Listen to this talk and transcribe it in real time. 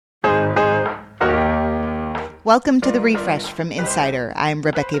Welcome to The Refresh from Insider. I'm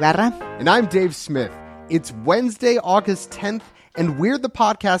Rebecca Ibarra. And I'm Dave Smith. It's Wednesday, August 10th, and we're the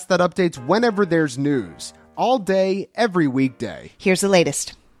podcast that updates whenever there's news. All day, every weekday. Here's the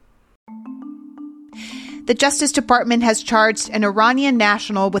latest. The Justice Department has charged an Iranian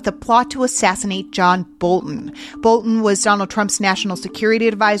national with a plot to assassinate John Bolton. Bolton was Donald Trump's national security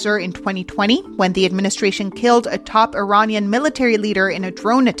advisor in 2020 when the administration killed a top Iranian military leader in a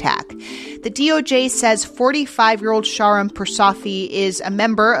drone attack. The DOJ says 45-year-old Shahram Poursafi is a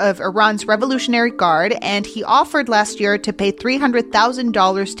member of Iran's Revolutionary Guard, and he offered last year to pay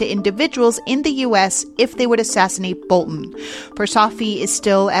 $300,000 to individuals in the U.S. if they would assassinate Bolton. Poursafi is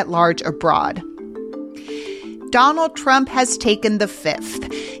still at large abroad. Donald Trump has taken the fifth.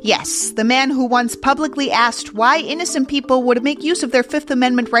 Yes, the man who once publicly asked why innocent people would make use of their Fifth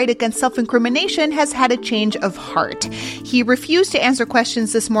Amendment right against self-incrimination has had a change of heart. He refused to answer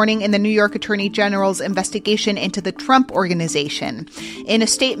questions this morning in the New York Attorney General's investigation into the Trump Organization. In a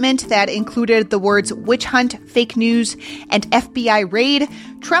statement that included the words witch hunt, fake news, and FBI raid,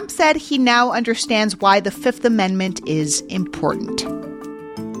 Trump said he now understands why the Fifth Amendment is important.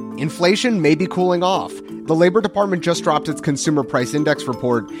 Inflation may be cooling off. The Labor Department just dropped its Consumer Price Index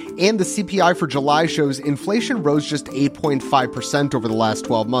report, and the CPI for July shows inflation rose just 8.5% over the last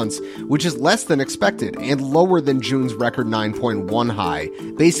 12 months, which is less than expected and lower than June's record 9.1 high.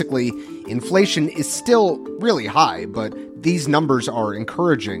 Basically, inflation is still really high, but these numbers are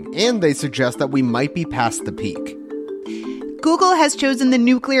encouraging, and they suggest that we might be past the peak. Google has chosen the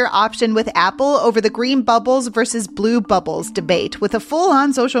nuclear option with Apple over the green bubbles versus blue bubbles debate, with a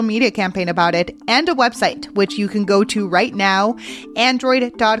full-on social media campaign about it and a website, which you can go to right now,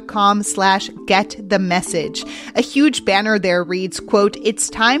 android.com/getthemessage. A huge banner there reads, quote, "It's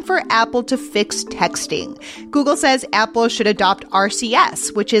time for Apple to fix texting." Google says Apple should adopt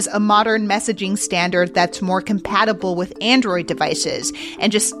RCS, which is a modern messaging standard that's more compatible with Android devices,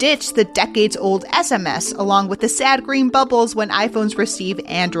 and just ditch the decades-old SMS along with the sad green bubbles when iPhones receive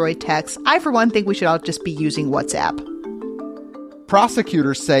Android texts. I, for one, think we should all just be using WhatsApp.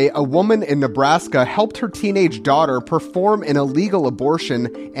 Prosecutors say a woman in Nebraska helped her teenage daughter perform an illegal abortion,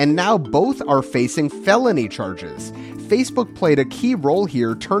 and now both are facing felony charges. Facebook played a key role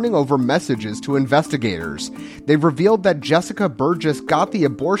here, turning over messages to investigators. They revealed that Jessica Burgess got the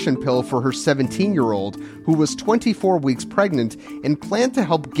abortion pill for her 17-year-old, who was 24 weeks pregnant, and planned to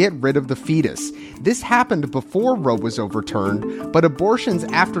help get rid of the fetus. This happened before Roe was overturned, but abortions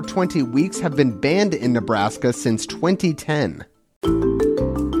after 20 weeks have been banned in Nebraska since 2010.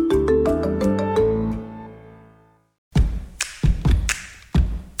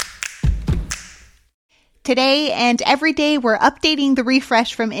 Today and every day, we're updating the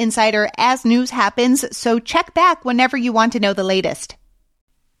Refresh from Insider as news happens, so check back whenever you want to know the latest.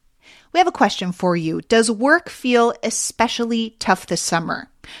 We have a question for you. Does work feel especially tough this summer?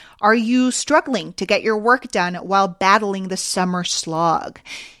 Are you struggling to get your work done while battling the summer slog?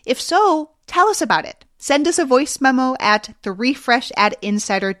 If so, tell us about it. Send us a voice memo at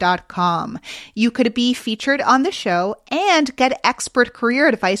therefresh@insider.com. You could be featured on the show and get expert career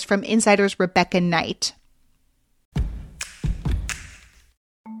advice from Insider's Rebecca Knight.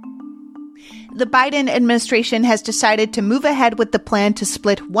 The Biden administration has decided to move ahead with the plan to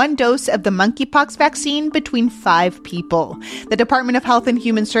split one dose of the monkeypox vaccine between 5 people. The Department of Health and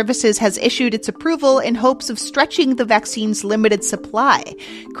Human Services has issued its approval in hopes of stretching the vaccine's limited supply.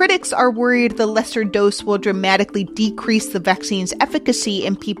 Critics are worried the lesser dose will dramatically decrease the vaccine's efficacy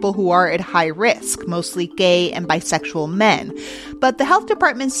in people who are at high risk, mostly gay and bisexual men. But the health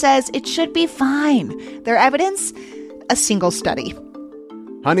department says it should be fine. Their evidence? A single study.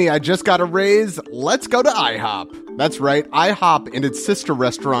 Honey, I just got a raise. Let's go to IHOP. That's right, IHOP and its sister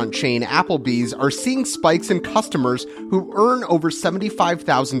restaurant chain Applebee's are seeing spikes in customers who earn over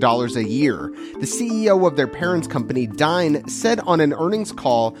 $75,000 a year. The CEO of their parents' company, Dine, said on an earnings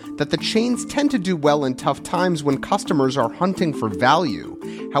call that the chains tend to do well in tough times when customers are hunting for value.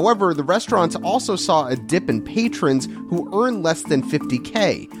 However, the restaurants also saw a dip in patrons who earn less than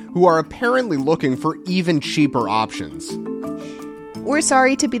 $50K, who are apparently looking for even cheaper options. We're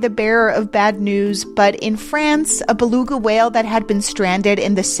sorry to be the bearer of bad news, but in France, a beluga whale that had been stranded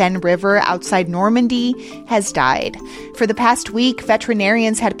in the Seine River outside Normandy has died. For the past week,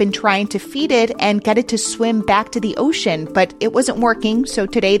 veterinarians had been trying to feed it and get it to swim back to the ocean, but it wasn't working, so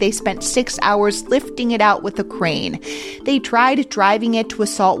today they spent 6 hours lifting it out with a crane. They tried driving it to a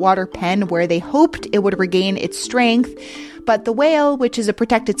saltwater pen where they hoped it would regain its strength, but the whale, which is a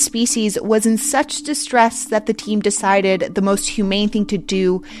protected species, was in such distress that the team decided the most humane thing to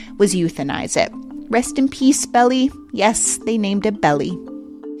do was euthanize it. Rest in peace, Belly. Yes, they named it Belly.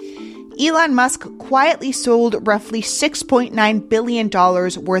 Elon Musk quietly sold roughly $6.9 billion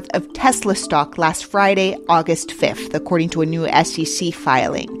worth of Tesla stock last Friday, August 5th, according to a new SEC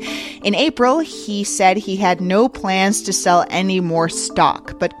filing. In April, he said he had no plans to sell any more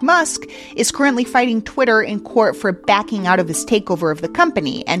stock, but Musk is currently fighting Twitter in court for backing out of his takeover of the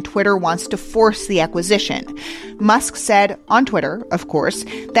company, and Twitter wants to force the acquisition. Musk said on Twitter, of course,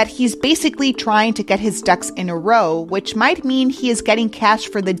 that he's basically trying to get his ducks in a row, which might mean he is getting cash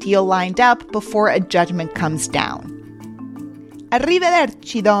for the deal lined up before a judgment comes down.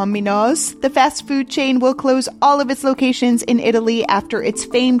 Arrivederci, Domino's. The fast food chain will close all of its locations in Italy after its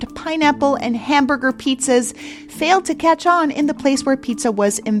famed pineapple and hamburger pizzas failed to catch on in the place where pizza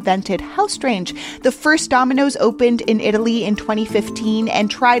was invented. How strange. The first Domino's opened in Italy in 2015 and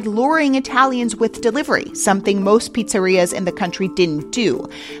tried luring Italians with delivery, something most pizzerias in the country didn't do.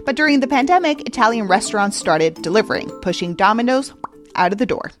 But during the pandemic, Italian restaurants started delivering, pushing Domino's out of the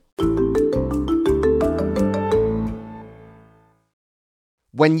door.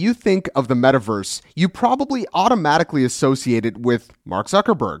 When you think of the metaverse, you probably automatically associate it with Mark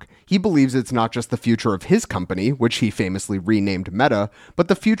Zuckerberg. He believes it's not just the future of his company, which he famously renamed Meta, but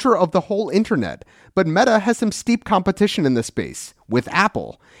the future of the whole internet. But Meta has some steep competition in this space, with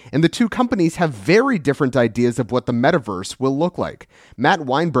Apple. And the two companies have very different ideas of what the metaverse will look like. Matt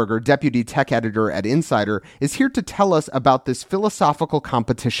Weinberger, deputy tech editor at Insider, is here to tell us about this philosophical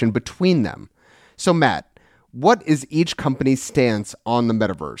competition between them. So Matt, what is each company's stance on the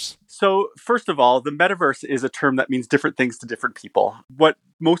metaverse? So first of all, the metaverse is a term that means different things to different people. What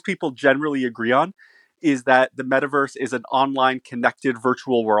most people generally agree on is that the metaverse is an online connected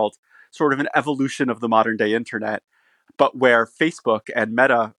virtual world, sort of an evolution of the modern day internet. But where Facebook and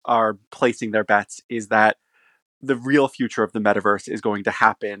Meta are placing their bets is that the real future of the metaverse is going to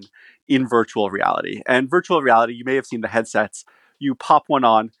happen in virtual reality. And virtual reality, you may have seen the headsets. You pop one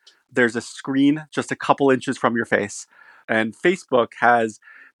on, there's a screen just a couple inches from your face. And Facebook has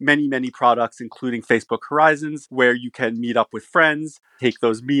many, many products, including Facebook Horizons, where you can meet up with friends, take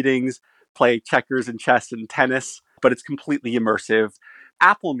those meetings, play checkers and chess and tennis, but it's completely immersive.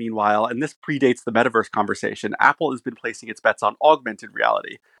 Apple, meanwhile, and this predates the metaverse conversation, Apple has been placing its bets on augmented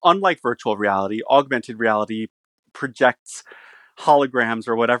reality. Unlike virtual reality, augmented reality projects holograms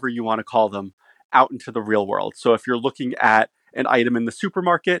or whatever you want to call them out into the real world. So if you're looking at an item in the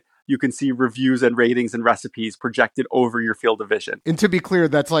supermarket, you can see reviews and ratings and recipes projected over your field of vision. And to be clear,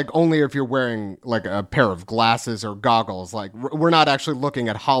 that's like only if you're wearing like a pair of glasses or goggles. Like we're not actually looking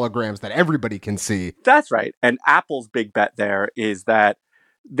at holograms that everybody can see. That's right. And Apple's big bet there is that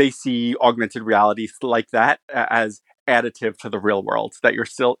they see augmented reality like that as additive to the real world, that you're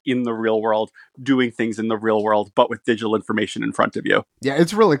still in the real world, doing things in the real world, but with digital information in front of you. Yeah,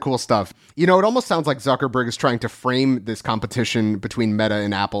 it's really cool stuff. You know, it almost sounds like Zuckerberg is trying to frame this competition between Meta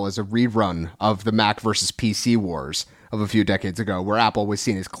and Apple as a rerun of the Mac versus PC wars of a few decades ago, where Apple was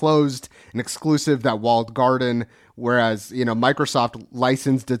seen as closed and exclusive, that walled garden, whereas, you know, Microsoft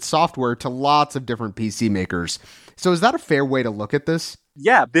licensed its software to lots of different PC makers. So is that a fair way to look at this?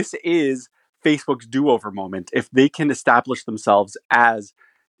 Yeah, this is Facebook's do-over moment. If they can establish themselves as,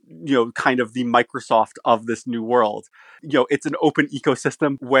 you know, kind of the Microsoft of this new world, you know, it's an open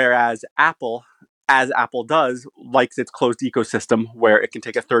ecosystem, whereas Apple, as Apple does, likes its closed ecosystem where it can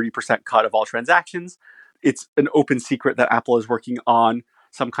take a 30% cut of all transactions. It's an open secret that Apple is working on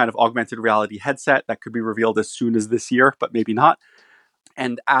some kind of augmented reality headset that could be revealed as soon as this year, but maybe not.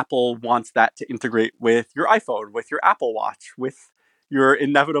 And Apple wants that to integrate with your iPhone, with your Apple Watch, with your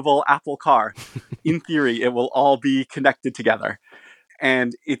inevitable Apple car. In theory, it will all be connected together.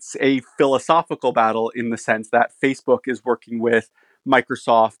 And it's a philosophical battle in the sense that Facebook is working with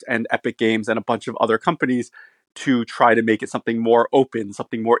Microsoft and Epic Games and a bunch of other companies to try to make it something more open,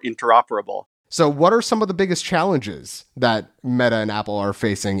 something more interoperable. So what are some of the biggest challenges that Meta and Apple are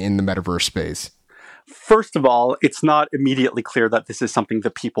facing in the metaverse space? First of all, it's not immediately clear that this is something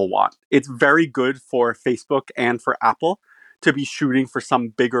that people want. It's very good for Facebook and for Apple to be shooting for some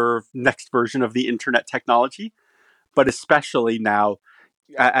bigger next version of the internet technology. But especially now,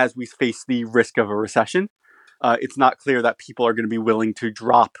 as we face the risk of a recession, it's not clear that people are going to be willing to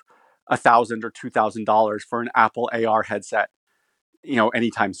drop $1,000 or $2,000 for an Apple AR headset, you know,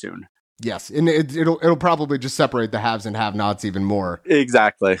 anytime soon. Yes, and it'll probably just separate the haves and have-nots even more.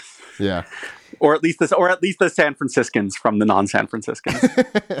 Exactly. Yeah. Or at least the San Franciscans from the non-San Franciscans.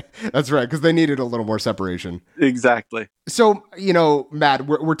 That's right, because they needed a little more separation. Exactly. So, you know, Matt,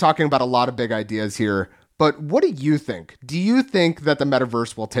 we're talking about a lot of big ideas here, but what do you think? Do you think that the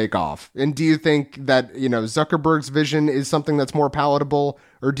metaverse will take off? And do you think that, you know, Zuckerberg's vision is something that's more palatable,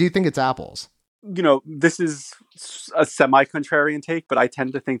 or do you think it's Apple's? this is a semi-contrarian take, but I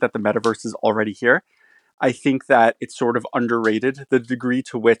tend to think that the metaverse is already here. I think that it's sort of underrated, the degree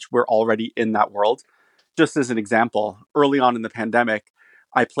to which we're already in that world. Just as an example, early on in the pandemic,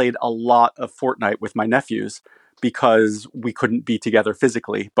 I played a lot of Fortnite with my nephews because we couldn't be together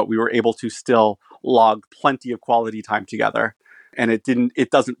physically, but we were able to still log plenty of quality time together. And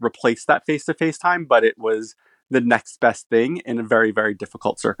it doesn't replace that face-to-face time, but it was the next best thing in a very, very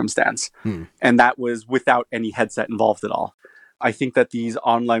difficult circumstance. And that was without any headset involved at all. I think that these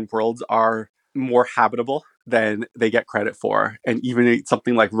online worlds are more habitable than they get credit for. And even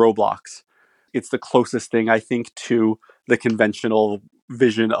something like Roblox, it's the closest thing, I think, to the conventional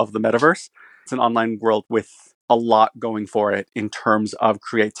vision of the metaverse. It's an online world with a lot going for it in terms of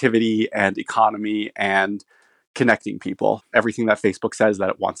creativity and economy and connecting people, everything that Facebook says that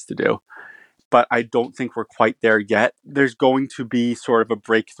it wants to do. But I don't think we're quite there yet. There's going to be sort of a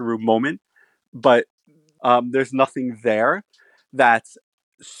breakthrough moment, but there's nothing there that's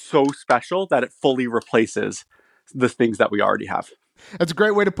so special that it fully replaces the things that we already have. That's a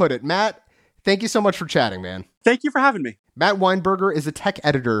great way to put it. Matt, thank you so much for chatting, man. Thank you for having me. Matt Weinberger is a tech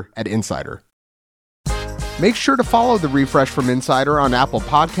editor at Insider. Make sure to follow The Refresh from Insider on Apple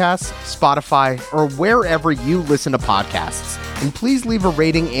Podcasts, Spotify, or wherever you listen to podcasts. And please leave a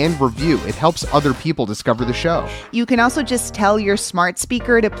rating and review. It helps other people discover the show. You can also just tell your smart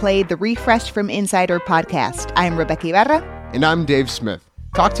speaker to play the Refresh from Insider podcast. I'm Rebecca Ibarra. And I'm Dave Smith.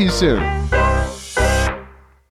 Talk to you soon.